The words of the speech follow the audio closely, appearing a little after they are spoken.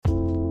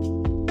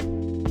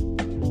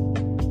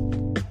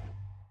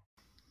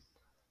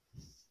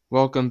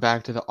Welcome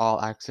back to the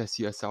All Access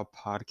USL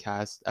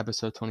podcast,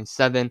 episode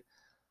 27.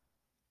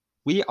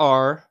 We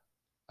are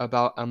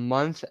about a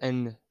month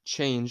and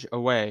change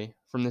away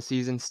from the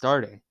season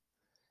starting.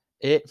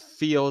 It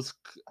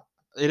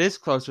is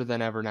closer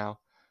than ever now,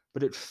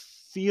 but it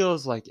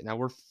feels like it now.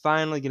 We're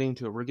finally getting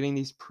to it. We're getting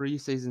these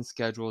preseason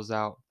schedules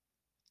out.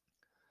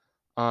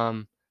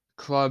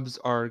 Clubs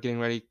are getting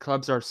ready.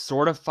 Clubs are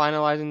sort of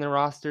finalizing their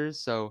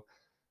rosters, so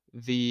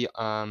the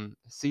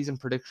season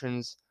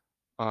predictions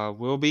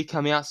will be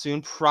coming out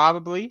soon,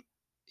 probably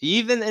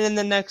even in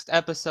the next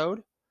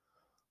episode.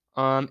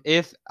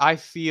 If I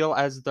feel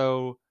as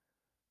though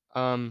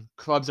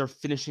clubs are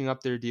finishing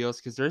up their deals,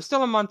 because there's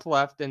still a month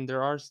left and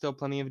there are still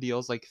plenty of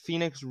deals. Like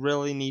Phoenix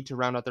really need to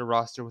round out their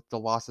roster with the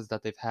losses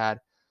that they've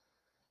had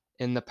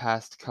in the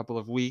past couple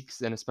of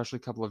weeks and especially a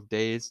couple of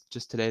days.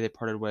 Just today they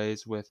parted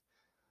ways with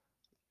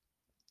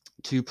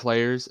 2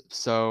 players,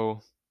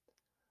 so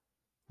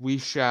we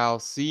shall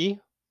see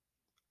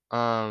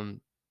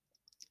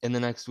in the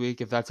next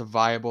week if that's a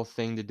viable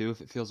thing to do,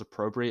 if it feels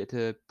appropriate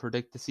to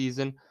predict the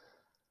season.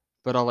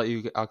 But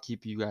I'll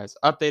keep you guys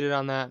updated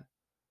on that.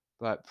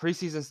 But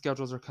preseason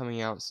schedules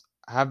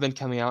have been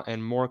coming out,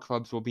 and more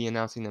clubs will be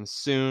announcing them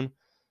soon,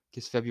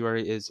 because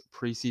February is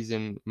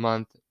preseason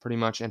month pretty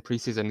much, and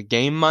preseason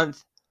game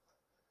month.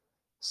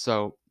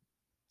 So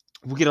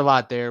we'll get a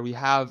lot there. We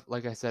have,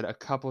 like I said, a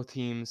couple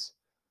teams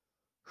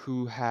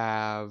who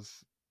have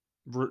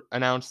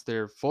announced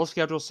their full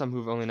schedule, some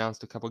who've only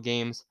announced a couple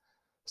games.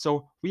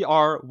 So we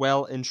are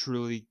well and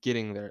truly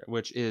getting there,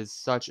 which is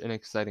such an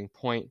exciting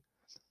point.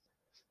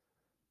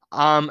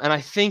 And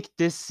I think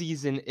this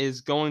season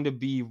is going to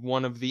be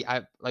one of the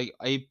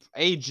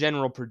a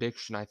general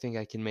prediction I think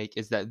I can make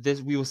is that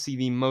we will see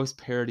the most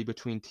parity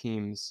between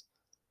teams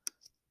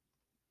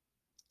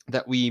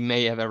that we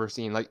may have ever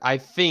seen. Like I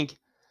think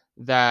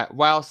that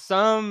while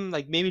some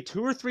maybe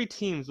 2 or 3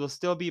 teams will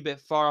still be a bit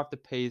far off the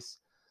pace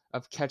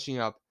of catching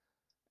up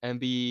and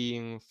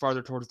being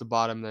farther towards the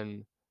bottom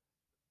than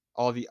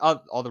all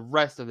the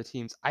rest of the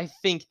teams, I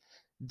think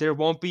there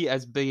won't be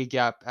as big a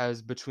gap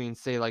as between,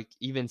 say,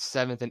 even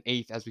 7th and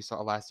 8th as we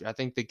saw last year. I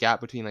think the gap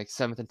between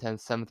 7th and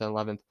 10th, 7th and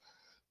 11th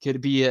could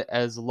be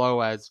as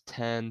low as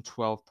 10,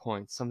 12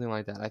 points, something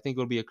like that. I think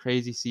it'll be a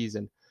crazy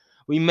season.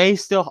 We may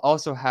still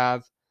also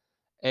have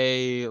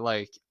a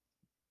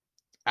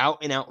out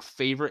and out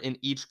favorite in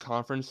each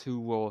conference who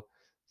will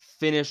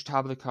finish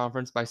top of the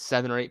conference by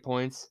 7 or 8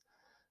 points.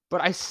 But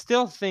I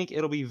still think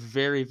it'll be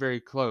very, very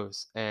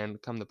close.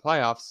 And come the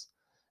playoffs,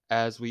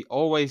 as we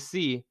always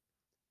see,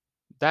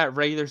 that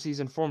regular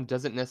season form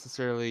doesn't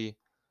necessarily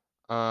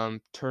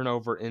turn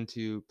over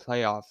into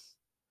playoff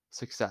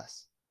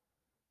success.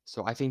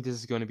 So I think this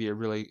is going to be a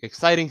really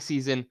exciting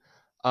season,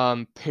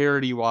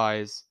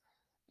 parity-wise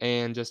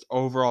and just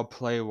overall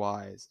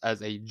play-wise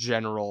as a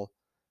general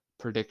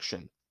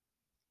prediction.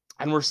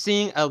 And we're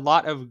seeing a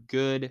lot of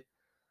good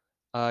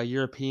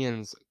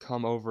Europeans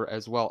come over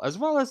as well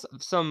as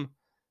some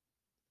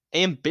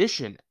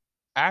ambition,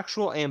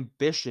 actual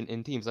ambition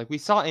in teams. Like we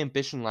saw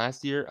ambition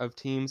last year of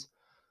teams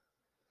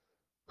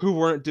who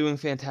weren't doing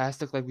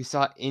fantastic. Like we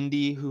saw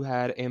Indy, who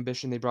had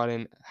ambition. They brought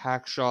in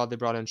Hackshaw. They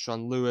brought in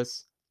Sean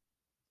Lewis.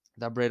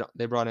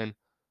 They brought in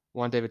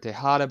Juan David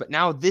Tejada. But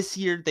now this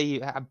year they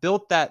have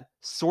built that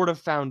sort of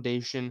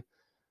foundation.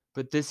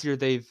 But this year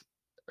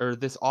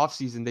this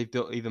offseason, they've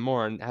built even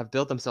more and have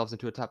built themselves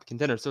into a top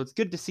contender. So it's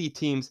good to see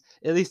teams,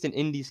 at least in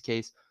Indy's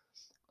case,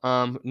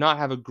 not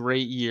have a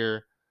great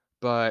year,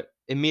 but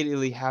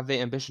immediately have the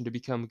ambition to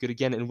become good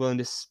again and willing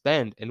to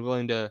spend and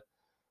willing to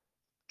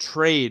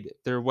trade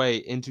their way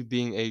into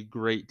being a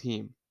great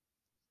team.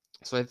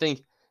 So I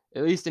think,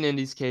 at least in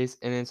Indy's case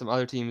and in some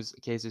other teams'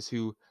 cases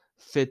who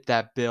fit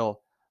that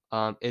bill,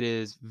 it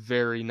is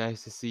very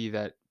nice to see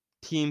that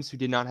teams who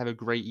did not have a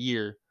great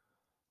year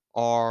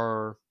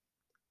are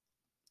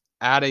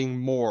adding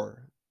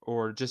more,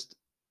 or just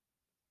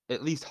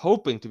at least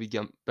hoping to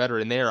become better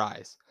in their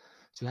eyes,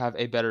 to have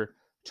a better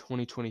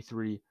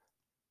 2023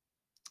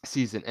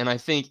 season. And I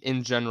think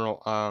in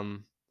general,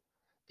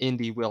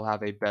 Indy will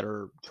have a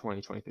better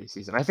 2023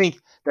 season. I think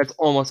that's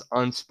almost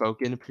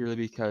unspoken purely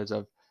because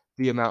of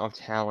the amount of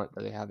talent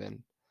that they have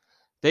in.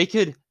 They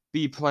could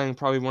be playing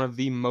probably one of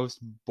the most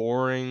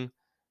boring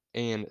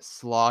and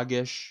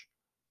sluggish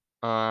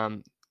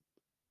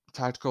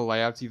tactical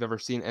layouts you've ever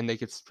seen, and they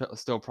could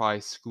still probably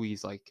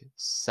squeeze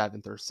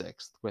 7th or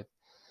 6th with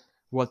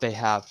what they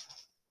have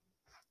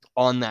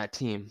on that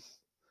team.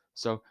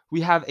 So I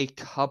have a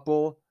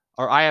couple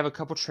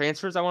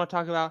transfers I want to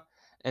talk about,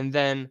 and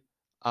then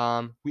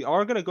we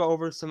are going to go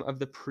over some of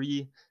the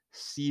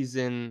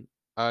preseason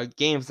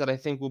games that I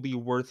think will be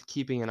worth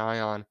keeping an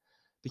eye on,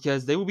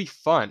 because they will be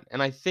fun.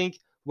 And I think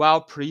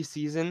while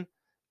preseason,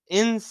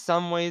 in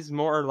some ways,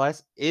 more or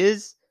less,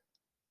 is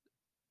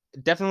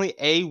definitely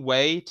a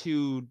way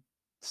to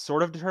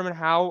sort of determine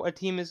how a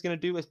team is going to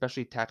do,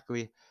 especially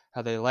tactically,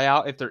 how they lay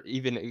out, if they're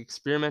even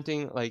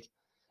experimenting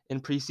in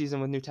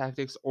preseason with new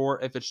tactics,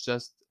 or if it's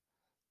just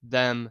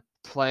them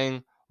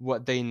playing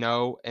what they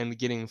know and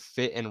getting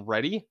fit and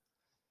ready.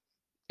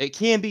 it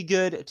can be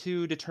good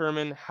to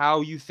determine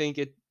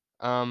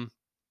um,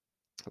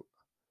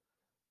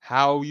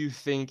 how you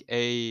think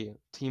a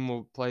team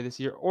will play this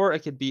year, or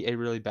it could be a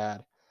really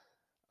bad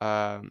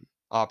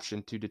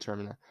option to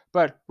determine that.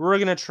 But we're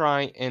gonna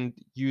try and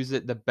use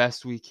it the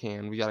best we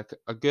can. We got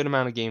a good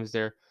amount of games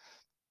there,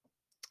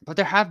 but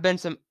there have been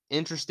some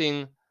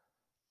interesting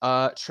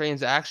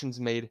transactions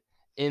made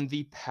in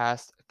the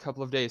past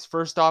couple of days.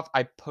 First off,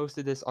 I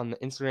posted this on the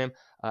Instagram.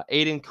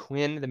 Aiden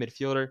Quinn, the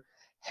midfielder,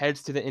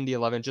 heads to the Indy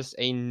 11. Just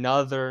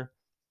another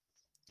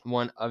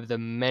one of the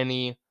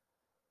many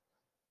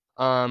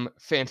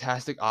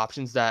fantastic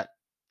options that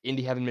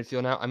Indy have in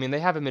midfield now. I mean, they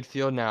have a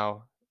midfield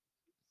now,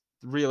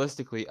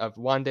 realistically, of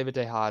Juan David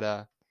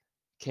Tejada,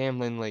 Cam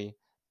Lindley,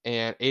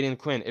 and Aiden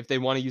Quinn if they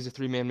want to use a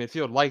three-man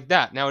midfield like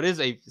that. Now, it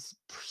is a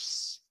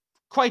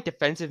quite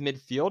defensive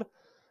midfield.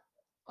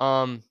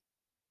 Um,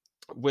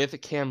 with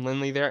Cam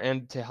Lindley there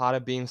and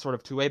Tejada being sort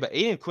of two-way, but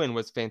Aiden Quinn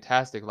was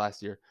fantastic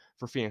last year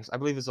for Phoenix. I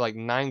believe it was like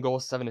 9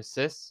 goals, 7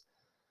 assists.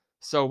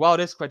 So while it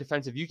is quite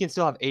defensive, you can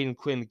still have Aiden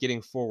Quinn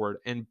getting forward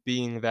and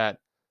being that,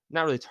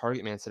 not really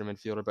target man center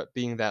midfielder, but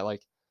being that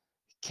like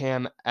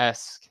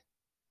Cam-esque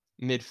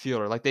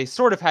midfielder. Like they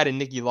sort of had in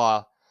Nicky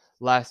Law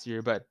last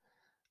year, but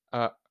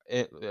uh,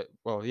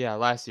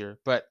 last year.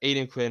 But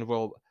Aiden Quinn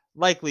will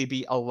likely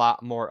be a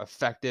lot more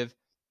effective.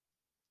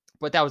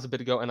 But that was a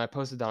bit ago, and I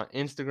posted on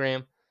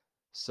Instagram.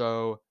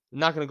 So I'm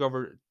not going to go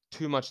over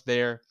too much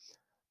there.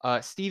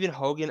 Stephen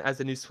Hogan as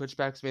the new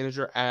switchbacks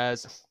manager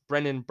as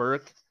Brendan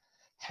Burke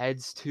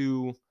heads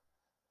to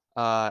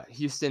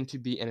Houston to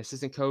be an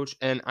assistant coach,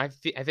 and I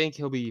think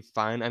he'll be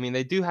fine. I mean,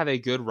 they do have a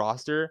good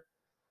roster,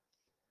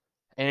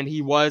 and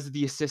he was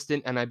the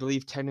assistant and I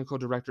believe technical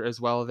director as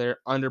well there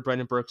under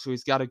Brendan Burke, so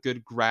he's got a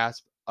good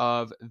grasp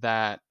of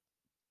that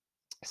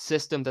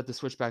system that the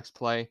switchbacks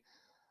play.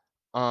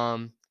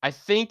 I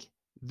think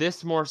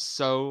this more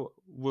so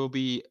will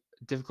be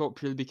difficult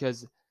purely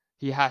because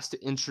he has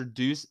to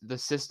introduce the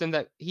system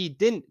that he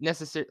didn't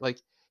necessarily like.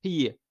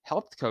 He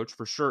helped coach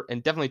for sure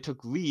and definitely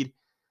took lead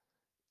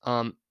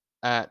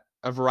at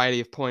a variety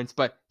of points,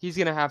 but he's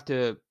gonna have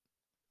to.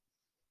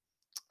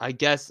 I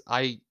guess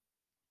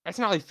it's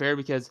not really fair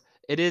because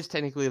it is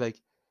technically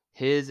like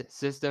his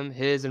system,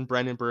 his and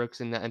Brendan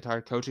Burke's and the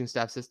entire coaching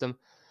staff system,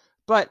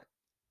 but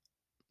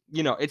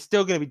it's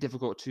still going to be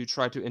difficult to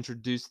try to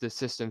introduce the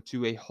system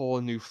to a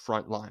whole new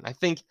front line. I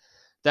think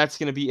that's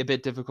going to be a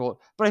bit difficult,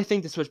 but I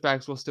think the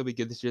switchbacks will still be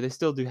good this year. They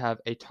still do have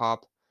a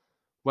top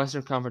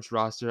Western Conference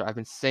roster. I've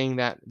been saying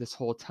that this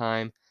whole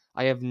time.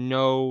 I have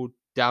no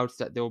doubts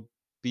that they'll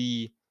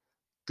be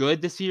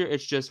good this year.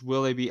 It's just,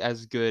 will they be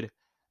as good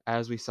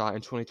as we saw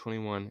in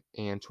 2021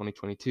 and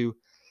 2022?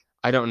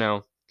 I don't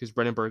know, because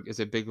Brendan Burke is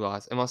a big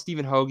loss. And while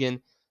Stephen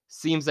Hogan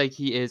seems like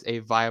he is a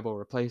viable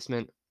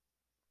replacement,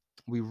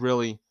 we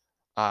really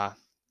uh,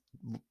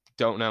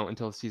 don't know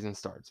until the season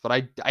starts.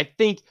 But I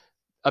think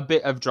a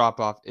bit of drop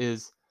off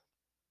is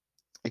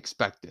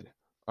expected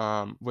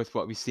with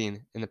what we've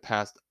seen in the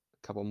past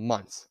couple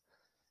months.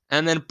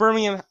 And then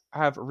Birmingham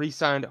have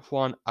re-signed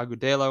Juan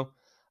Agudelo.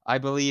 I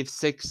believe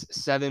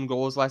 6-7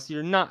 goals last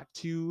year. Not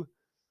too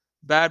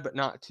bad, but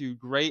not too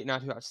great,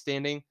 not too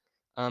outstanding.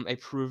 A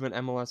proven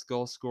MLS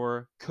goal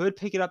scorer. Could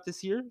pick it up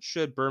this year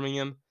should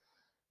Birmingham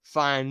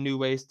find new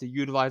ways to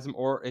utilize him,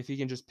 or if he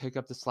can just pick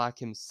up the slack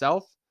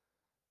himself,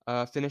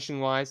 finishing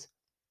wise.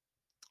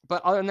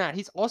 But other than that,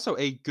 he's also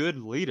a good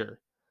leader.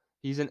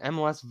 He's an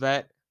MLS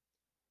vet.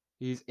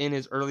 He's in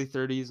his early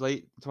 30s,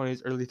 late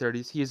 20s, early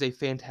 30s. He is a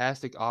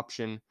fantastic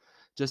option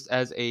just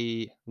as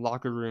a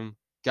locker room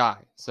guy.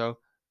 So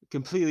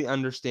completely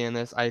understand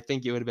this. I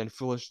think it would have been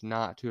foolish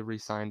not to have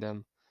re-signed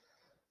him.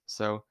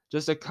 So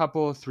just a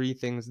couple of 3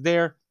 things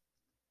there.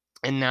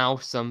 And now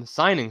some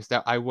signings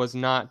that I was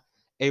not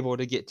able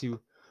to get to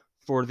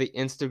for the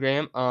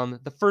Instagram.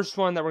 The first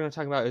one that we're going to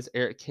talk about is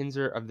Eric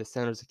Kinzer of the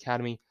Senators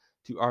Academy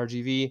to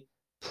RGV.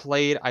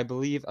 Played, I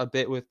believe, a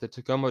bit with the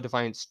Tacoma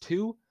Defiance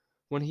 2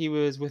 when he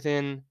was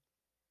within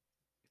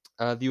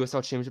the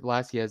USL Championship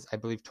last. He has, I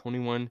believe,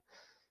 21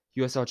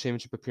 USL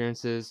Championship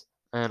appearances,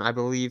 and I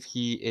believe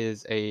he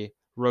is a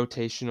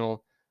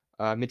rotational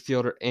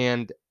midfielder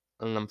and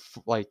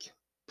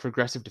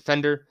progressive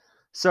defender.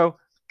 So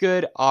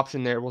good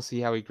option there. We'll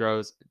see how he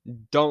grows.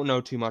 Don't know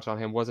too much on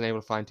him. Wasn't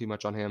able to find too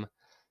much on him.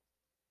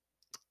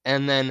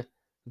 And then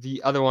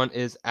the other one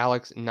is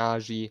Alex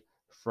Nagy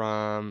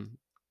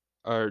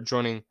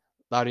joining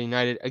Loudoun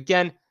United.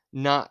 Again,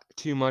 not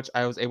too much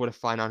I was able to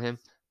find on him,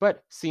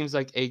 but seems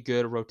like a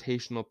good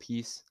rotational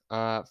piece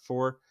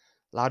for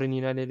Loudoun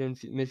United in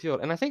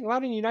midfield. And I think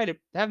Loudoun United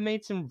have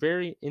made some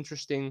very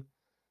interesting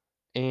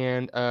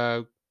and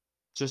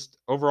just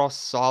overall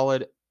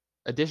solid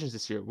additions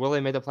this year. Will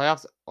they make the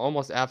playoffs?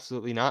 Almost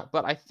absolutely not.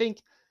 But I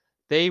think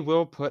they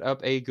will put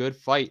up a good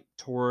fight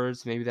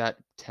towards maybe that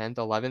 10th,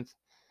 11th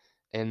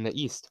in the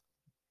East.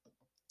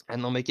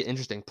 And they'll make it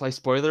interesting. Play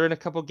spoiler in a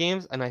couple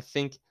games, and I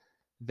think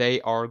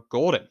they are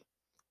golden.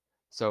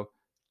 So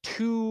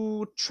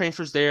 2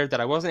 transfers there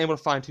that I wasn't able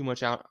to find too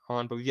much out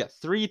on, but we've got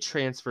 3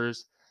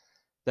 transfers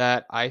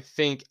that I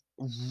think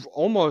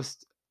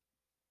almost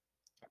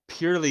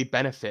purely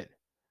benefit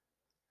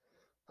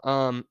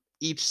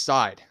each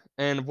side.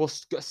 And we'll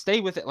stay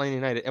with Atlanta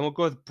United, and we'll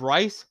go with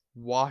Bryce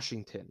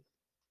Washington.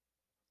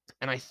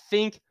 And I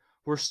think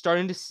we're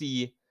starting to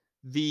see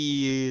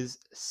these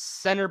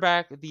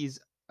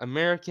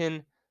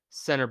American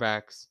center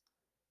backs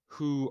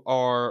who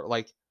are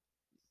like,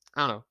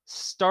 I don't know,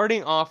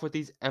 starting off with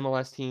these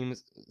MLS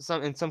teams,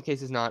 in some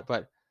cases not,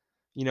 but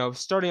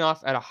starting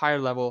off at a higher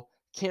level,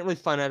 can't really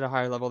find at a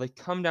higher level. They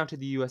come down to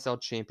the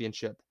USL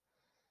Championship,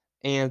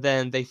 and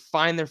then they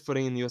find their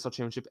footing in the USL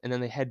Championship, and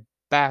then they head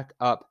back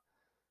up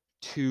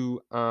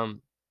to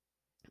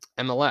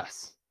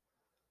MLS.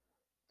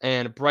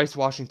 And Bryce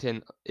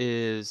Washington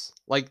is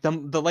like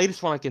the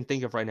latest one I can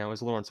think of right now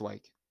is Lawrence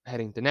White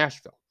heading to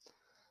Nashville.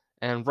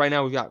 And right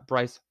now we've got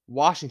Bryce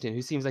Washington,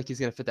 who seems like he's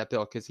going to fit that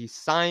bill because he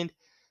signed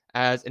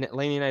as an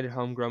Atlanta United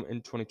homegrown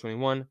in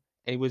 2021, and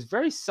he was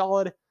very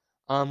solid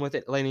with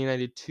Atlanta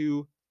United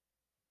too,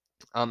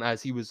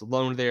 as he was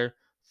loaned there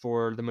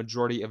for the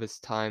majority of his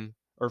time,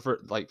 or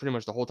for like pretty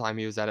much the whole time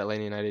he was at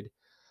Atlanta United.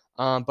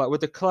 But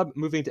with the club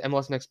moving to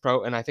MLS Next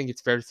Pro, and I think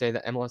it's fair to say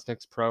that MLS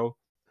Next Pro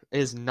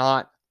is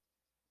not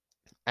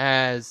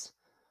as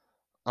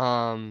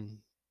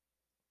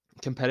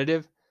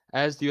competitive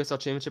as the USL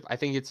Championship. I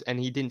think it's, and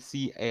he didn't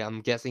see a,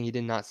 I'm guessing he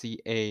did not see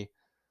a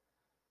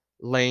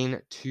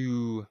lane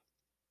to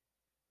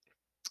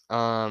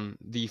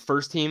the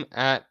first team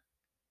at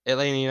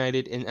Atlanta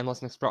United in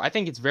MLS Next Pro. I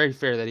think it's very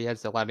fair that he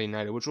heads to Atlanta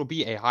United, which will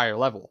be a higher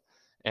level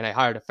and a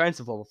higher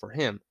defensive level for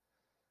him.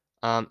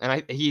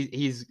 And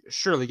he's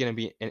surely going to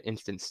be an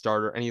instant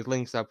starter, and he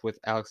links up with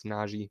Alex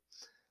Nagy,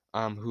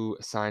 who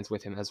signs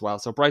with him as well.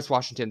 So Bryce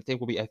Washington, I think,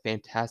 will be a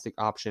fantastic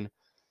option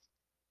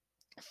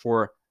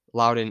for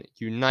Loudoun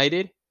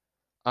United.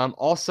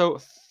 Also,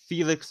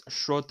 Felix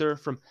Schroeter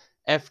from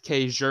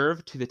FK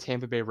Zurich to the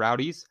Tampa Bay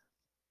Rowdies.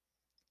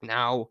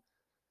 Now,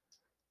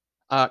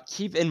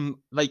 keep in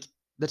like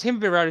the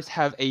Tampa Bay Rowdies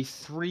have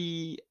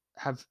three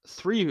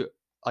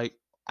like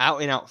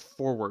out and out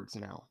forwards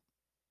now.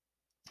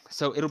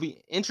 So it'll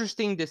be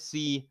interesting to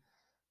see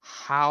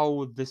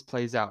how this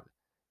plays out.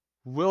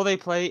 Will they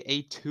play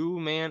a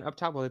two-man up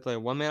top? Will they play a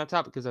one-man up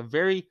top? Because a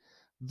very,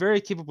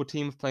 very capable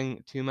team of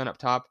playing two-man up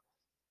top,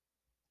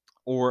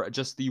 or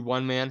just the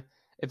one-man.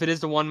 If it is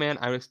the one-man,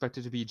 I would expect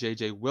it to be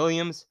J.J.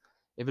 Williams.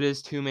 If it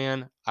is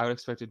two-man, I would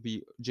expect it to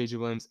be J.J.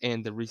 Williams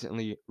and the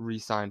recently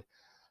re-signed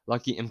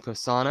Lucky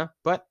Mkosana.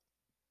 But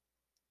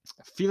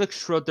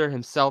Felix Schroeter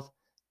himself,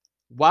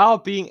 while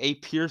being a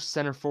pure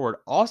center forward,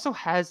 also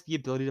has the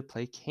ability to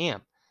play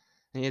cam.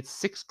 And he had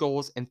 6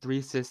 goals and 3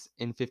 assists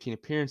in 15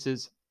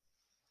 appearances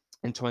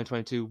in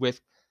 2022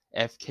 with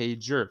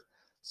FK Zurich.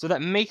 So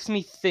that makes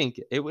me think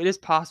it is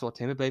possible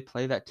Tampa Bay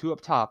play that 2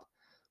 up top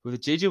with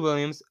J.J.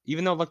 Williams,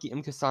 even though Lucky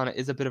Mkosana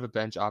is a bit of a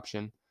bench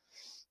option.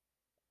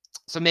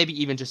 So maybe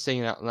even just saying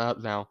it out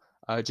loud now,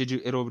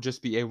 it'll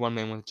just be a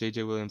one-man with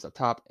J.J. Williams up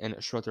top and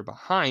Schroeter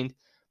behind.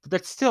 But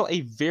that's still a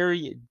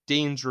very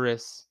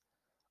dangerous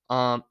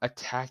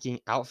attacking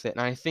outfit.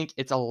 And I think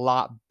it's a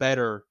lot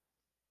better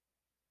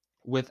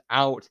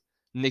without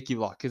Nicky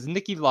Law, because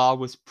Nicky Law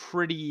was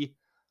pretty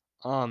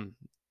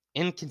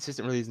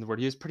inconsistent, really isn't the word.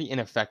 He was pretty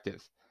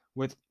ineffective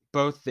with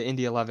both the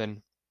Indy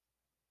 11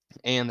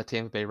 and the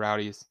Tampa Bay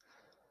Rowdies.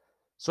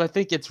 So I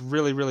think it's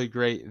really, really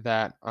great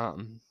that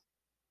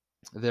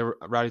the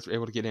Rowdies were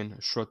able to get in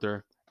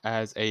Schroeter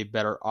as a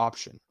better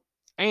option.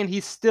 And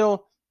he's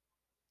still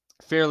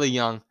fairly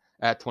young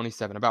at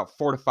 27, about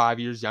 4 to 5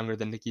 years younger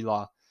than Nicky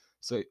Law.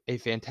 So a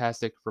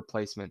fantastic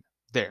replacement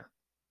there.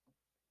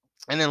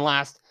 And then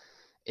last,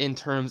 in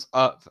terms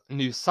of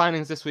new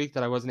signings this week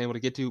that I wasn't able to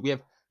get to, we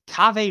have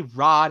Kaveh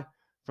Rad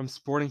from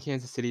Sporting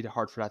Kansas City to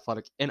Hartford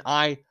Athletic. And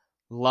I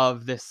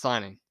love this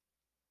signing.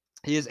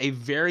 He is a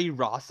very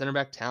raw center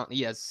back talent.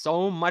 He has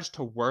so much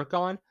to work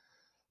on,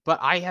 but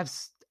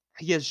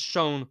he has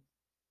shown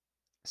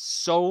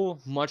so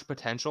much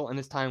potential in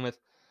his time with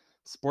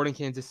Sporting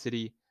Kansas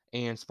City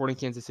and Sporting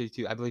Kansas City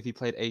 2. I believe he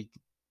played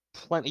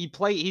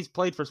he's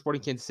played for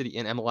Sporting Kansas City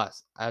in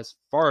MLS, as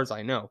far as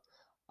I know.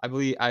 I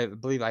believe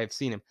I have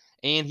seen him.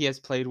 And he has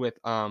played with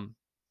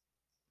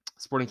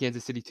Sporting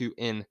Kansas City 2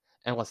 in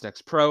MLS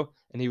Next Pro,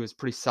 and he was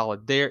pretty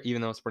solid there,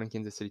 even though Sporting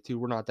Kansas City 2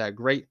 were not that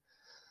great.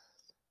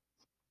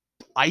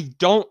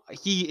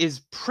 He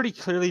is pretty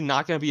clearly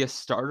not going to be a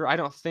starter, I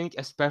don't think,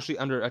 especially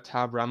under a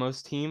Tab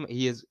Ramos team.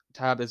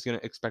 Tab is going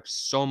to expect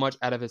so much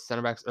out of his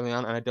center backs early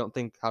on, and I don't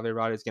think Kaveh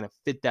Rad is going to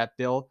fit that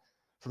bill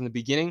from the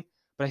beginning.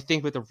 But I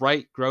think with the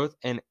right growth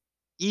and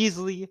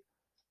easily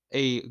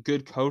a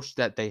good coach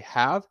that they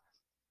have,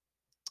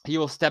 he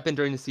will step in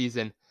during the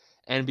season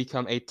and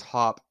become a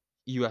top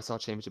USL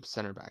Championship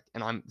center back.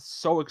 And I'm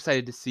so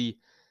excited to see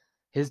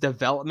his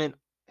development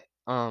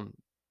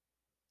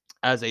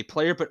as a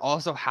player, but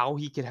also how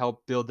he could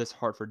help build this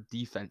Hartford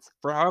defense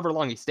for however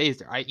long he stays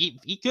there.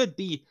 He could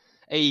be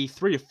a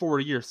 3 to 4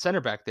 year center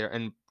back there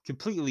and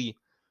completely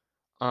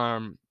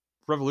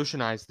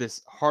revolutionize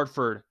this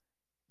Hartford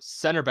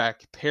center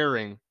back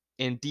pairing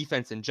in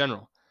defense in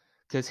general.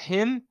 Because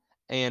him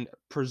and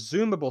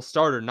presumable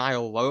starter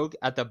Niall Logue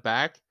at the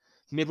back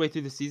midway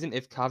through the season,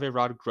 if Kaveh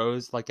Rad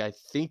grows like I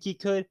think he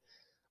could,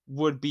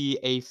 would be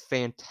a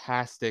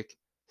fantastic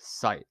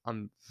sight.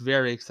 I'm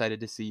very excited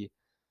to see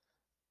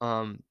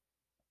um,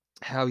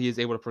 how he is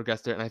able to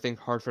progress there, and I think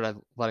Hartford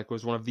Athletic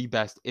was one of the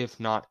best, if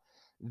not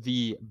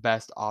the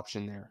best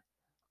option there.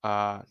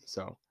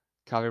 So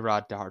Kaveh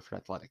Rad to Hartford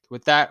Athletic.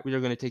 With that, we are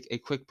going to take a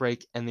quick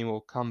break, and then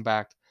we'll come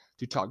back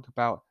to talk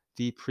about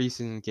the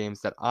preseason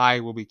games that I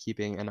will be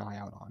keeping an eye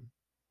out on.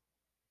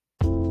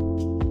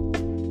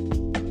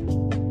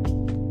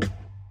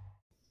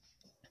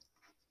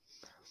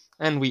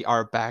 And we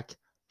are back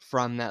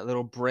from that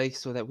little break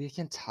so that we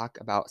can talk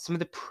about some of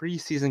the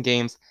preseason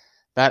games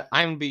that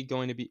I am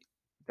going to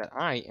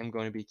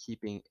be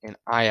keeping an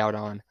eye out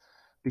on,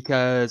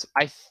 because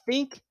I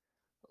think,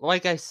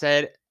 like I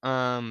said,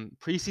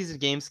 preseason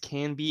games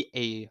can be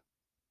a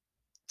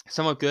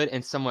somewhat good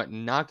and somewhat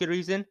not good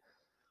reason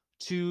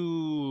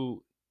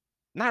to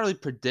not really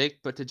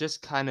predict, but to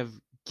just kind of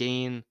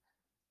gain,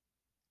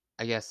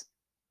 I guess,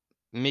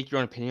 make your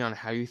own opinion on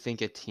how you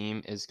think a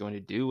team is going to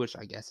do, which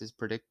I guess is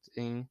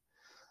predicting.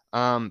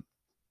 Um,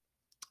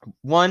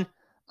 One,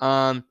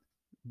 um,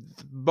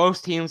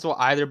 most teams will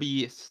either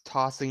be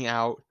tossing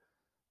out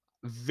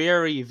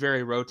very,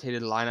 very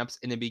rotated lineups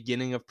in the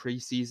beginning of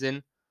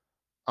preseason,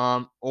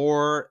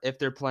 or if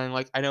they're playing,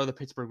 like, I know the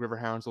Pittsburgh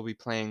Riverhounds will be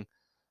playing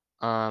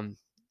um,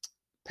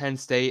 Penn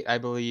State, I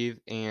believe,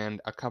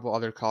 and a couple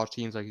other college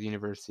teams like the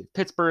University of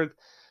Pittsburgh.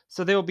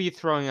 So they will be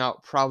throwing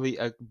out probably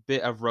a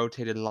bit of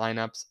rotated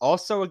lineups.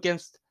 Also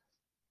against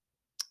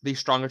the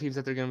stronger teams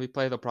that they're going to be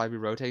playing, they'll probably be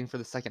rotating for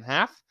the second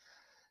half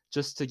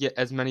just to get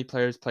as many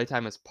players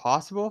playtime as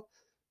possible.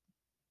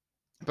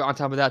 But on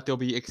top of that, they'll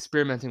be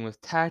experimenting with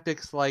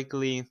tactics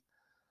likely.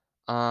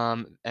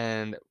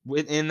 And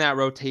within that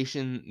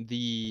rotation,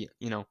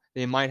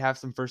 they might have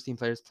some first team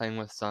players playing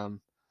with some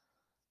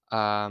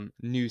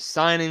new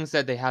signings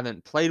that they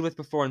haven't played with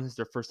before, and this is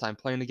their first time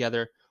playing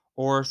together,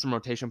 or some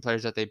rotation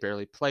players that they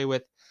barely play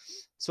with.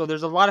 So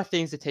there's a lot of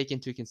things to take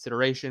into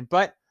consideration.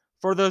 But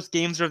for those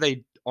games where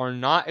they are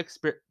not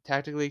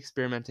tactically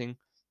experimenting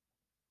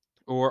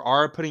or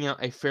are putting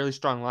out a fairly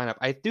strong lineup,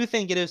 I do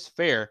think it is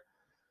fair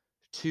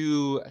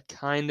to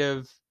kind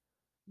of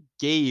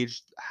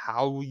gauge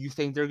how you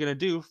think they're going to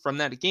do from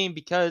that game,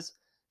 because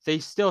they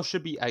still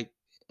should be,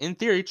 in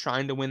theory,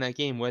 trying to win that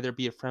game, whether it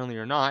be a friendly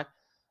or not,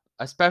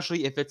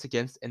 especially if it's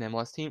against an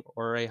MLS team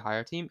or a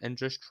higher team, and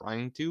just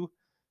trying to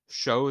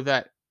show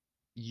that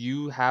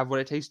you have what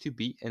it takes to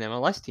beat an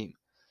MLS team.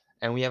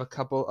 And we have a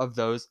couple of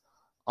those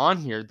on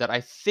here that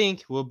I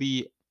think will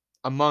be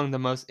among the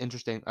most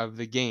interesting of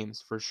the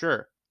games for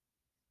sure.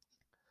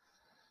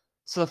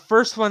 So the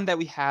first one that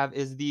we have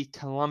is the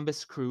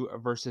Columbus Crew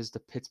versus the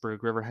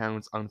Pittsburgh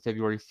Riverhounds on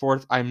February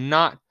 4th. I'm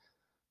not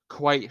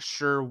quite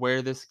sure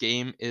where this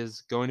game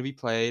is going to be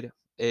played.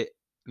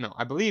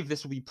 I believe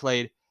this will be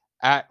played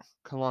at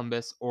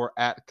Columbus or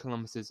at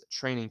Columbus's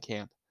training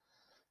camp.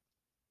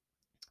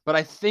 But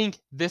I think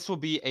this will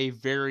be a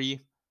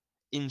very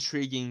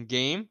intriguing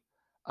game,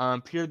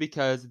 purely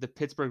because the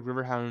Pittsburgh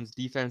Riverhounds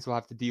defense will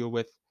have to deal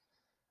with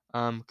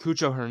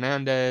Cucho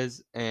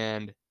Hernandez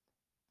and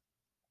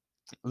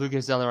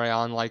Lucas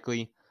Zelarayan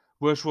likely,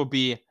 which will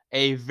be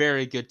a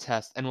very good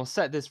test and will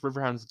set this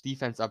Riverhounds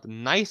defense up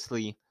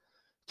nicely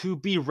to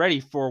be ready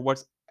for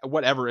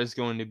whatever is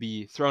going to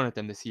be thrown at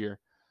them this year.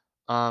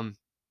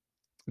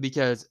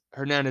 Because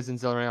Hernandez and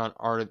Zelarayan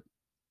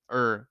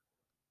are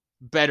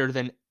better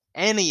than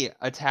any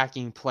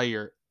attacking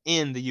player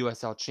in the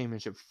USL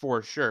Championship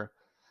for sure.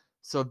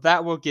 So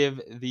that will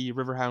give the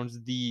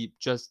Riverhounds the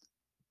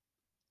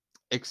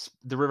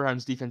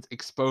Riverhounds defense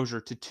exposure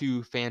to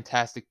two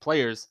fantastic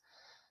players,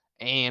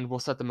 and we'll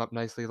set them up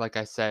nicely, like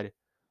I said,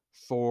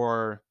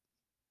 for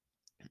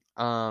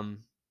um,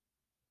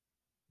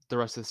 the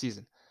rest of the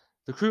season.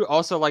 The Crew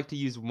also like to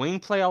use wing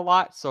play a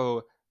lot,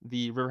 so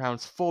the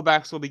Riverhounds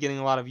fullbacks will be getting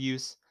a lot of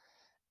use.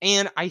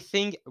 And I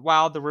think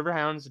while the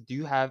Riverhounds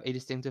do have a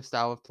distinctive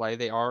style of play,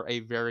 they are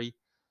a very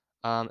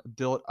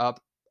built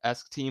up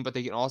esque team, but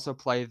they can also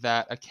play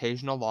that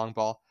occasional long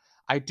ball.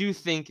 I do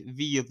think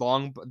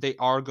they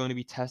are going to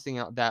be testing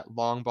out that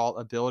long ball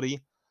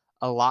ability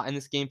a lot in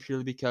this game,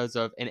 purely because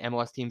of an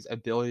MLS team's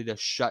ability to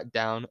shut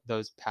down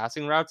those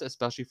passing routes,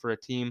 especially for a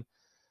team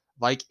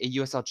like a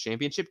USL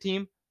Championship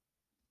team.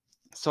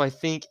 So I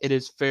think it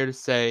is fair to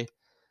say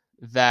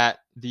that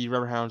the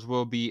Riverhounds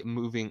will be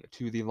moving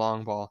to the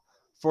long ball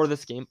for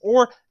this game,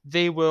 or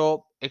they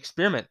will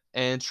experiment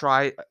and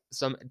try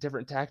some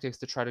different tactics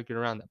to try to get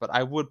around that. But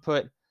I would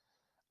put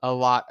a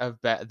lot of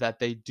bet that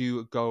they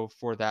do go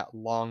for that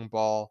long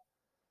ball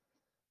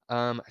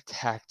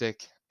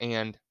tactic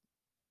and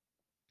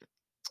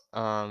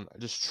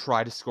just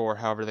try to score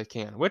however they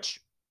can, which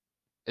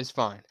is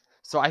fine.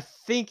 So I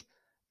think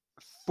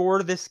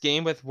for this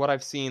game, with what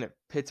I've seen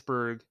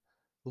Pittsburgh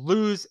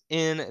lose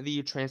in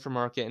the transfer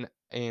market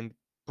and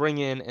bring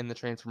in the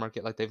transfer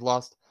market, like they've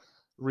lost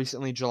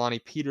recently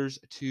Jelani Peters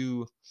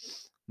to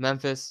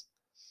Memphis.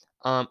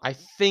 I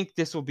think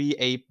this will be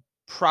a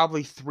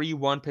probably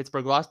 3-1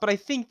 Pittsburgh loss, but I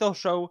think they'll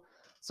show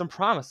some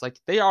promise. Like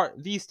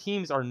these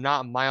teams are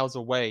not miles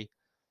away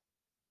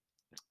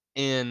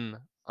in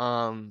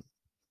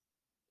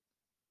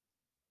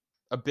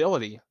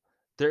ability.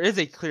 There is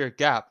a clear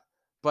gap,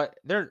 but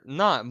they're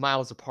not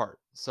miles apart.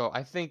 So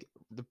I think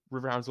the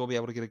Riverhounds will be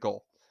able to get a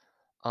goal.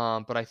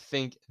 But I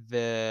think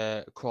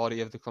the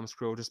quality of the Columbus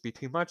Crew will just be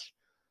too much,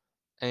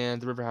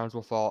 and the Riverhounds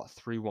will fall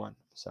 3-1.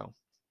 So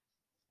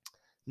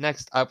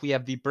next up, we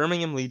have the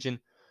Birmingham Legion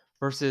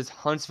versus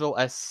Huntsville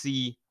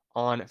SC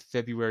on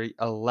February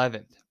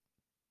 11th.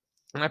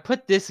 And I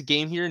put this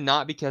game here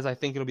not because I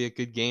think it'll be a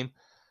good game.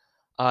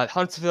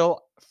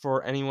 Huntsville,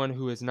 for anyone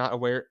who is not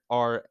aware,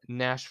 are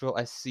Nashville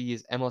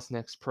SC's MLS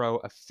Next Pro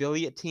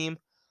affiliate team.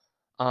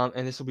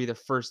 And this will be their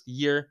first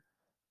year.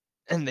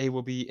 And they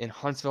will be in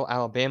Huntsville,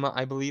 Alabama,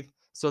 I believe.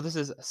 So this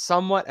is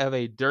somewhat of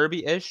a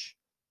derby-ish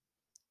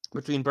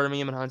between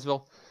Birmingham and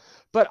Huntsville.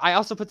 But I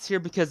also put this here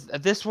because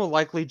this will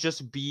likely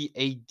just be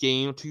a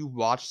game to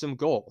watch some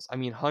goals. I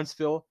mean,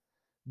 Huntsville,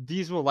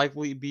 these will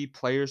likely be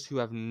players who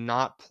have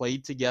not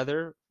played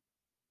together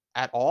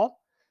at all.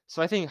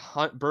 So I think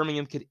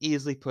Birmingham could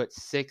easily put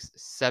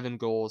 6-7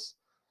 goals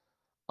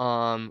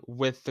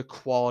with the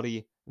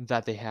quality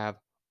that they have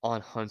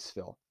on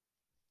Huntsville.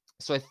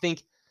 So I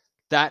think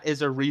that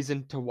is a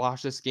reason to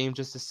watch this game,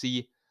 just to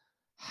see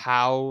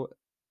how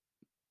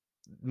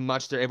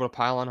much they're able to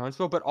pile on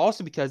Huntsville, but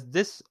also because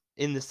this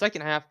in the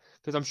second half,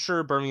 because I'm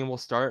sure Birmingham will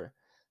start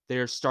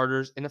their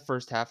starters in the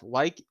first half,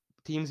 like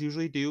teams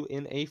usually do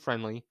in a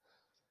friendly.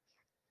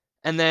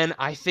 And then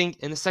I think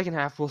in the second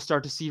half, we'll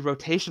start to see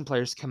rotation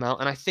players come out.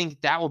 And I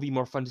think that will be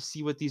more fun to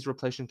see what these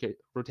rotation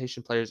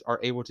players are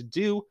able to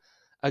do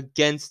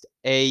against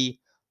a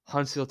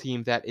Huntsville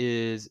team that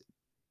is,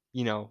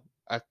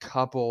 a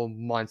couple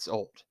months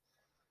old.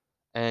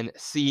 And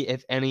see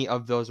if any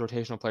of those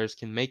rotational players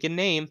can make a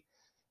name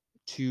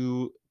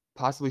to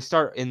possibly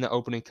start in the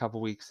opening couple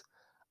weeks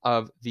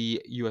of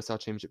the USL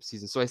Championship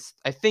season. So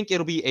I think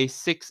it'll be a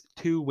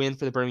 6-2 win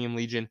for the Birmingham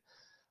Legion.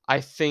 I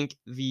think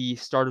the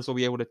starters will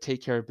be able to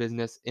take care of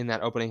business in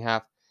that opening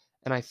half.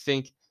 And I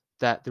think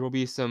that there will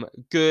be some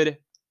good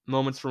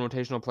moments from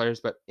rotational players,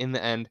 but in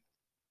the end,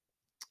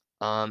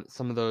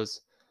 some of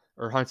those,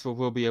 or Huntsville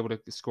will be able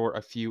to score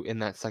a few in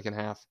that second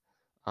half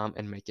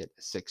and make it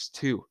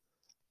 6-2.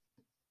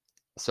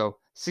 So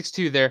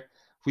 6-2 there.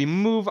 We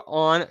move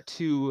on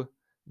to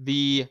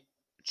the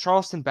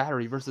Charleston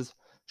Battery versus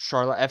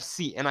Charlotte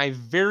FC. And I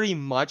very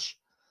much,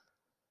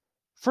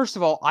 first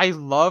of all, I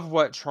love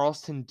what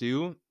Charleston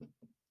do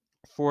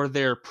for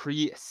their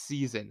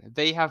preseason.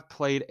 They have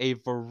played a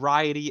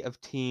variety of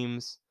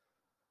teams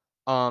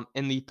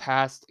in the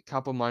past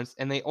couple months,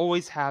 and they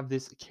always have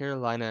this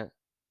Carolina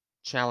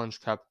Challenge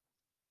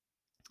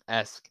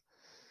Cup-esque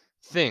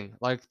thing.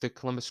 Like the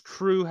Columbus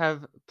Crew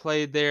have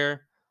played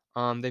there.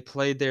 They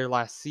played there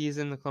last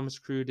season, the Columbus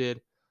Crew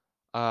did.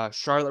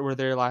 Charlotte were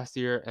there last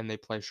year, and they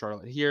play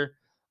Charlotte here.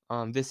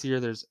 This year,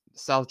 there's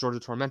South Georgia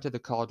Tormenta, the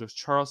College of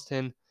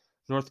Charleston,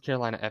 North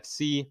Carolina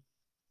FC.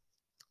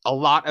 A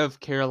lot of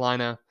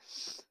Carolina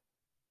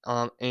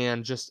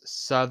and just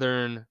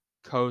southern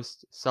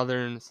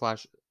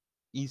slash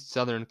east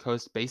southern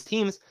coast based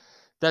teams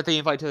that they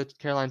invite to the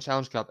Carolina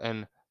Challenge Cup.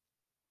 And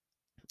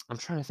I'm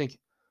trying to think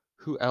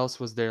who else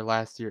was there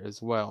last year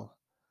as well.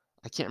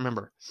 I can't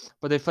remember.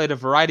 But they played a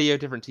variety of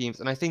different teams,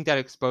 and I think that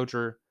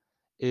exposure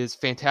is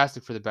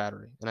fantastic for the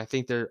Battery. And I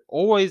think they're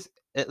always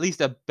at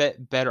least a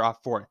bit better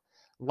off for it.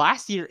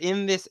 Last year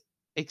in this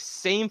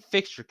same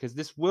fixture, because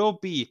this will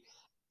be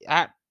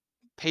at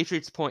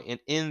Patriots Point and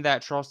in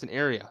that Charleston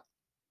area,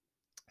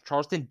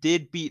 Charleston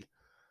did beat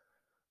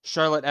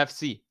Charlotte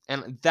FC.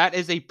 And that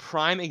is a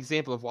prime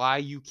example of why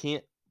you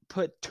can't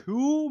put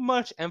too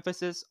much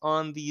emphasis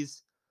on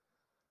these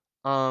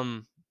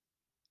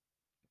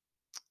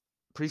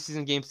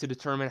preseason games to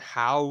determine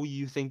how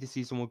you think the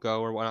season will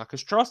go or whatnot.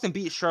 Because Charleston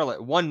beat Charlotte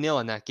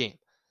 1-0 in that game.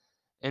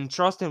 And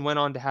Charleston went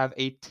on to have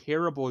a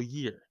terrible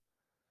year.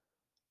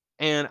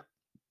 And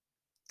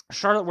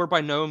Charlotte were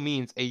by no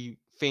means a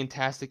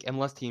fantastic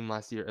MLS team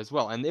last year as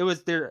well. And it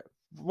was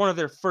one of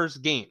their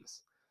first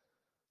games.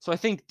 So I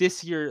think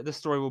this year the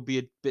story will be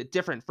a bit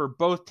different for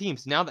both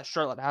teams. Now that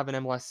Charlotte have an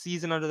MLS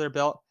season under their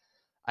belt,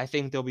 I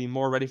think they'll be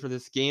more ready for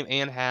this game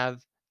and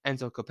have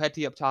Enzo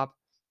Copetti up top.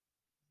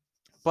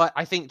 But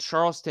I think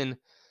Charleston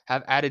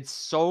have added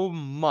so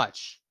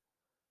much.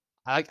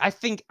 I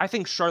think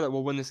Charlotte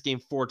will win this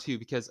game 4-2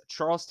 because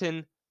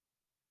Charleston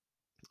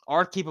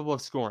are capable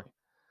of scoring.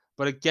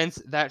 But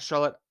against that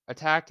Charlotte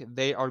attack,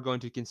 they are going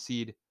to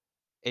concede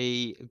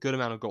a good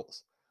amount of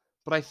goals.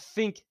 But I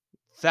think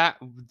that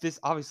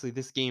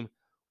this game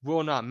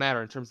will not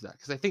matter in terms of that,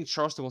 because I think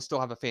Charleston will still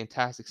have a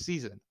fantastic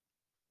season.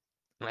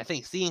 And I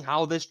think seeing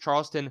how this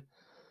Charleston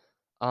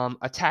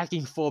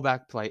attacking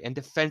fullback play and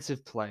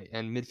defensive play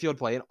and midfield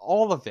play and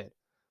all of it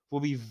will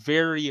be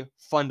very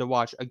fun to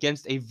watch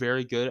against a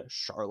very good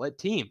Charlotte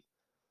team.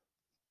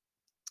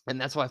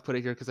 And that's why I've put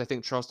it here, because I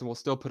think Charleston will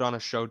still put on a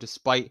show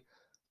despite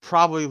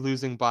probably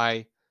losing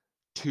by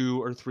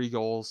 2 or 3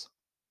 goals.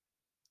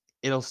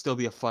 It'll still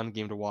be a fun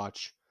game to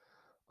watch,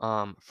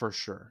 for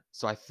sure.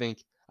 So I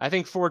think I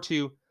think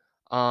 4-2,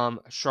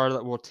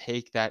 Charlotte will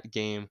take that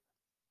game,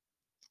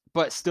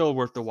 but still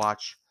worth the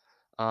watch,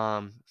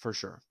 for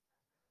sure.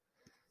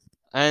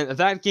 And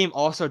that game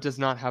also does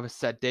not have a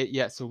set date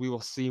yet, so we will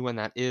see when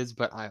that is.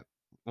 But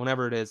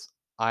whenever it is,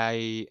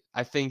 I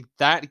think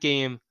that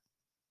game,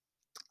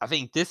 I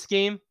think this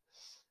game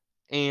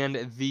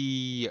and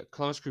the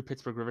Columbus Crew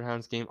Pittsburgh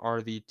Riverhounds game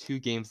are the two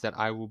games that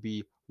I will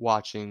be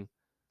watching.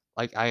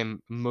 Like I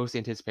am most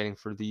anticipating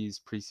for these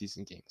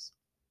preseason games.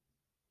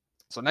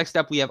 So next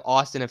up, we have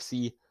Austin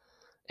FC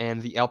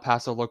and the El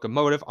Paso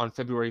Locomotive on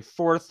February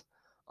 4th.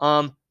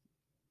 Um,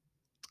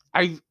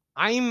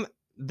 I'm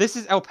this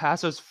is El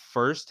Paso's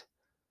first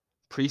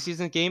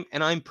preseason game,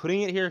 and I'm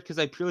putting it here because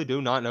I purely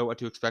do not know what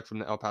to expect from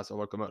the El Paso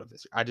Locomotive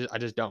this year. I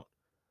just don't.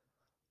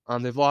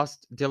 They've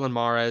lost Dylan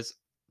Mares.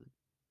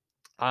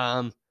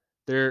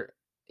 Their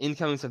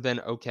incomings have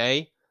been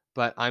okay,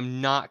 but I'm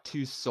not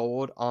too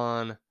sold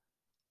on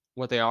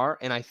what they are,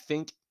 and I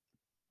think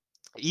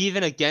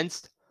even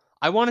against,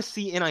 I want to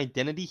see an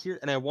identity here,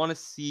 and I want to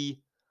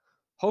see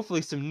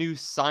hopefully some new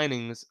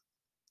signings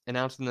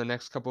announced in the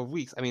next couple of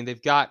weeks. I mean,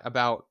 they've got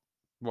about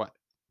what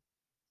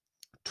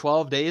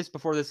 12 days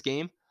before this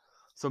game.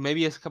 So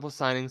maybe a couple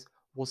signings.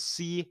 We'll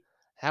see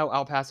how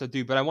El Paso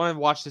do. But I want to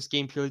watch this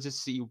game purely to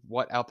see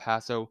what El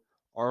Paso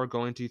are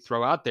going to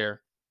throw out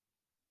there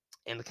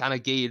and to kind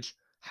of gauge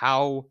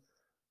how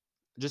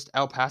just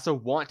El Paso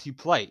want to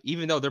play.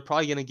 Even though they're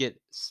probably going to get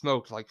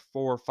smoked like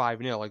 4 or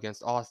 5-0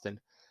 against Austin,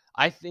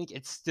 I think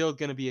it's still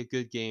going to be a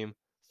good game,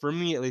 for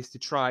me at least, to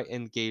try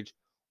and gauge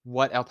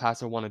what El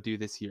Paso want to do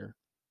this year.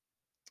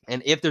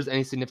 And if there's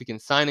any significant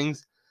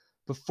signings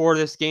before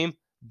this game,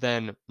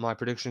 then my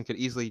prediction could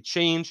easily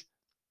change.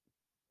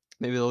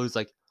 Maybe they'll lose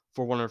like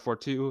 4-1 or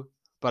 4-2.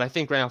 But I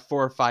think right now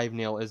 4 or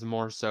 5-0 is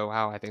more so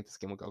how I think this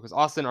game will go. Because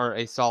Austin are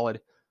a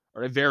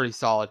very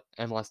solid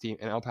MLS team.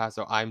 And El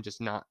Paso, I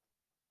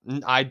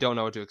don't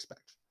know what to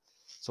expect.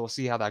 So we'll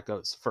see how that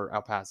goes for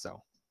El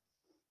Paso.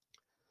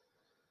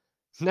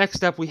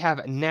 Next up, we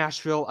have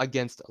Nashville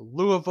against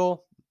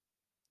Louisville.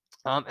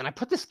 And I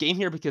put this game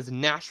here because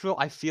Nashville,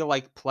 I feel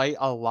like, play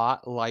a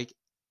lot like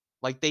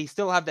they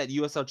still have that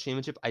USL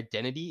Championship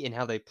identity in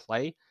how they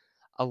play.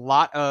 A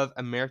lot of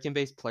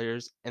American-based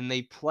players, and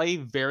they play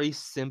very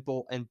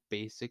simple and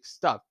basic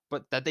stuff,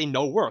 but that they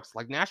know works.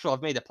 Like Nashville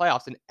have made the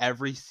playoffs in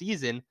every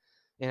season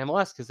in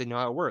MLS because they know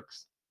how it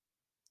works.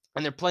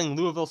 And they're playing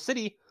Louisville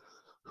City,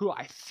 who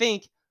I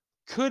think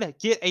could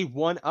get a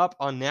 1-up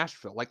on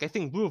Nashville. Like I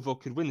think Louisville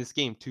could win this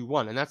game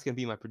 2-1, and that's going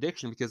to be my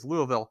prediction because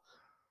Louisville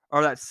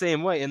are that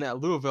same way, and that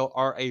Louisville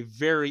are a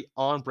very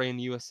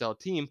on-brand USL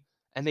team,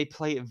 and they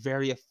play it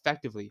very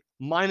effectively,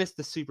 minus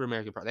the Super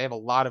American part. They have a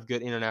lot of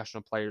good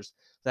international players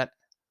that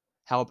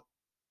help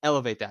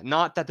elevate that.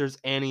 Not that there's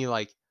any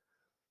like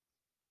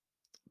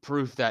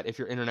proof that if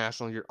you're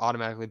international, you're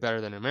automatically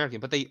better than an American,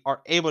 but they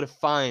are able to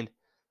find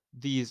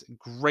these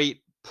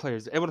great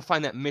players. They're able to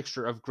find that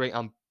mixture of great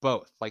on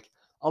both. Like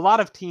a lot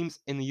of teams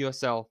in the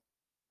USL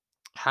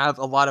have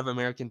a lot of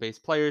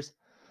American-based players,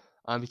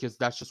 because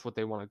that's just what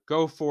they want to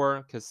go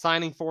for, because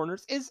signing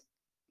foreigners is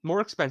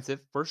more expensive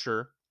for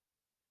sure.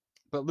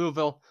 But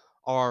Louisville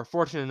are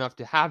fortunate enough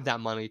to have that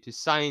money to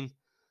sign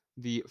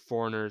the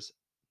foreigners,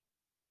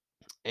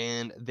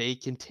 and they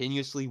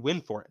continuously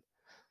win for it.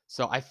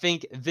 So I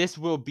think this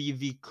will be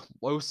the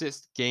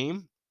closest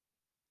game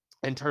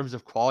in terms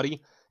of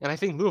quality, and I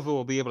think Louisville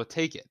will be able to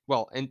take it.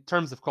 Well, in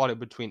terms of quality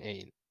between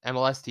a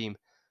MLS team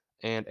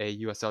and a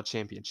USL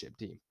Championship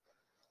team,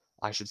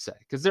 I should say,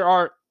 because there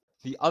are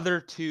the other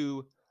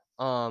two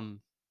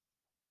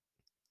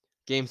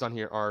games on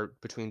here are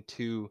between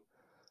two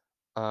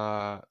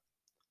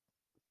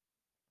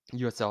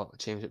USL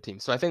Championship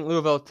teams. So I think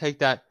Louisville take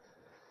that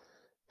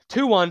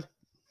 2-1,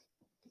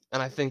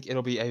 and I think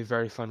it'll be a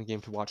very fun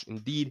game to watch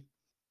indeed.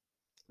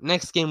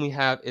 Next game we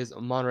have is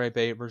Monterey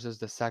Bay versus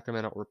the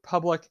Sacramento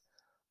Republic.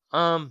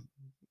 I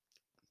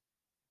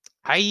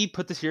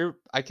put this here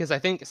because I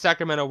think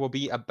Sacramento will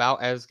be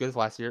about as good as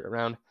last year,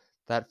 around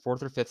that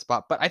 4th or 5th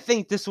spot. But I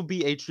think this will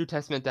be a true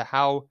testament to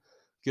how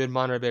good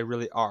Monterey Bay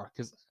really are,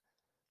 because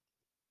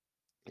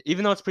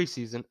even though it's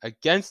preseason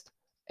against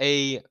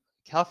a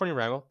California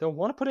rival, they'll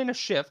want to put in a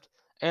shift,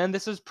 and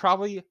this is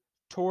probably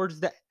towards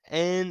the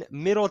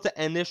middle to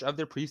endish of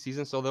their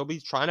preseason, so they'll be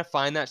trying to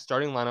find that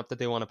starting lineup that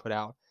they want to put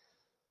out.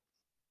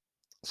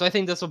 So I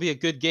think this will be a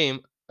good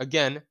game.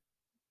 Again,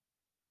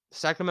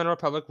 Sacramento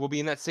Republic will be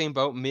in that same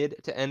boat, mid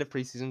to end of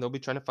preseason. They'll be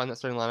trying to find that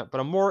starting lineup, but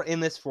I'm more in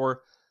this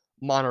for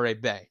Monterey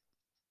Bay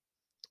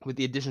with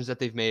the additions that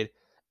they've made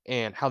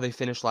and how they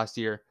finished last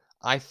year.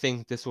 I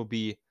think this will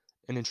be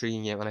an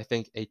intriguing game, and I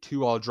think a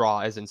 2-2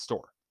 draw is in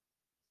store.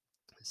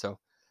 So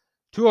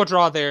 2-2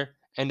 draw there,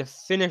 and to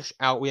finish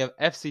out, we have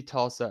FC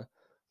Tulsa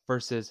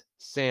versus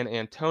San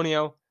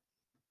Antonio.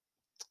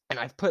 And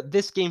I've put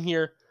this game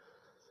here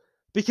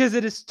because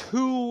it is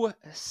two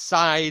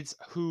sides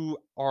who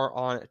are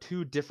on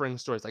two differing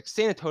stories. Like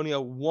San Antonio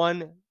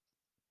won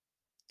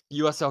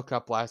USL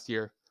Cup last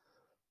year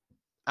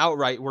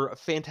outright, were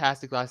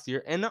fantastic last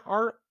year, and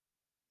are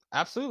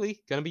absolutely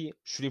going to be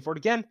shooting for it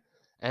again.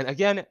 And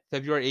again,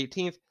 February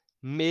 18th,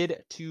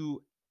 mid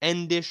to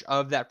endish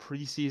of that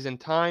preseason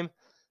time,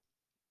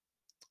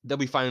 they'll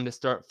be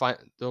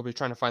they'll be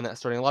trying to find that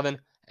starting 11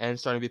 and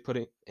starting to be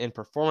putting in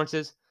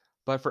performances.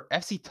 But for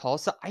FC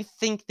Tulsa, I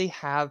think they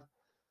have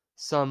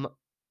some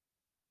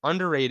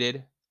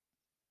underrated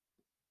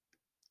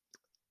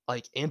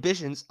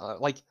ambitions,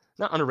 not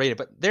underrated,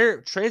 but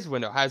their trades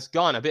window has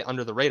gone a bit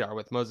under the radar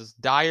with Moses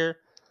Dyer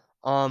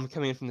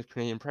coming in from the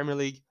Canadian Premier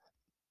League,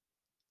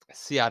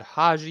 Siad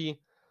Haji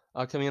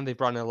coming in. They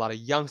brought in a lot of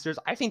youngsters.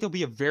 I think they'll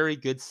be a very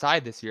good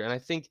side this year, and I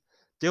think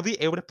they'll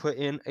be able to put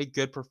in a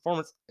good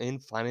performance in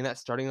finding that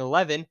starting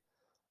 11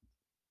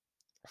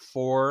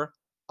 for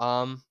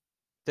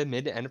the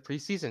mid to end of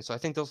preseason. So I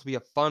think this will be a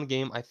fun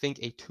game. I think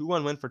a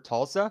 2-1 win for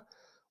Tulsa.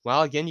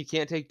 While again, you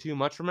can't take too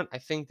much from it, I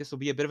think this will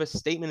be a bit of a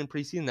statement in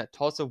preseason that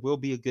Tulsa will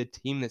be a good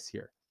team this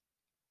year.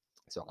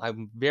 So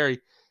I'm very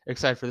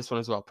excited for this one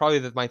as well.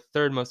 Probably my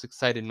third most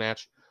excited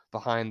match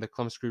behind the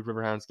Columbus Crew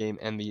Riverhounds game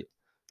and the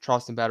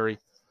Charleston Battery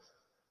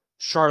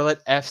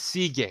Charlotte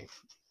FC game.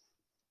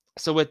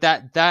 So with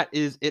that, that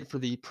is it for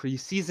the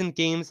preseason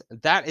games.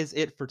 That is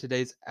it for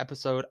today's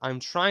episode. I'm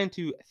trying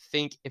to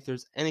think if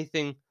there's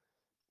anything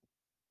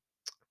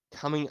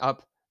coming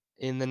up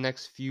in the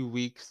next few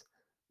weeks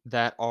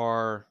that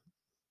are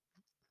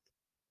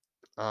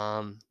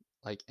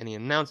any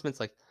announcements.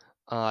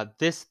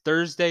 This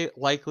Thursday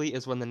likely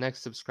is when the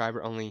next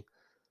subscriber only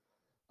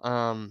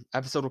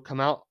episode will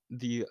come out.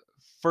 The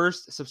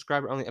first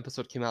subscriber only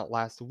episode came out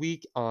last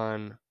week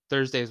on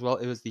Thursday as well.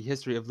 It was the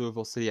history of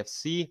Louisville City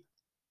FC.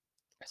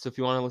 So if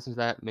you want to listen to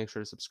that, make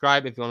sure to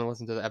subscribe. If you want to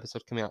listen to the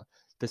episode coming out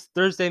this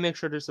Thursday, make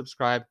sure to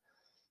subscribe.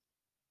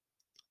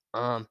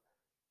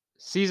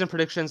 Season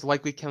predictions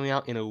likely coming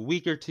out in a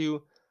week or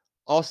two.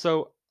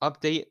 Also,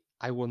 update,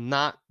 I will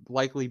not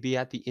likely be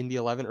at the Indy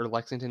 11 or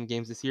Lexington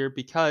games this year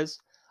because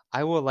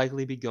I will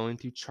likely be going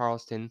to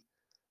Charleston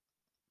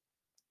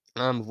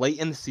late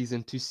in the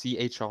season to see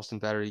a Charleston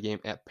Battery game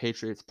at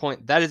Patriots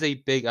Point. That is a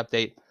big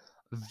update.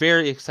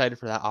 Very excited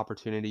for that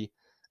opportunity,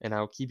 and I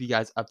will keep you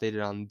guys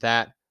updated on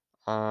that.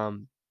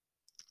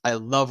 I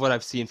love what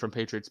I've seen from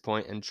Patriots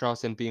Point, and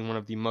Charleston being one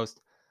of the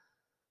most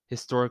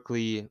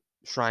historically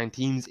shrine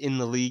teams in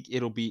the league.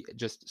 It'll be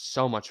just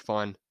so much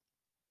fun.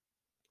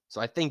 So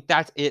I think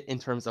that's it in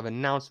terms of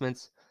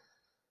announcements.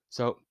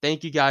 So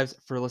thank you guys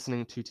for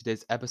listening to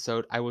today's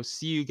episode. I will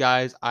see you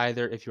guys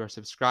either if you're a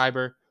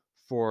subscriber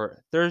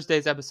for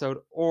Thursday's episode,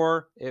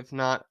 or if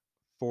not,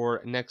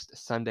 for next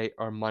Sunday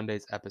or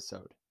Monday's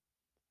episode.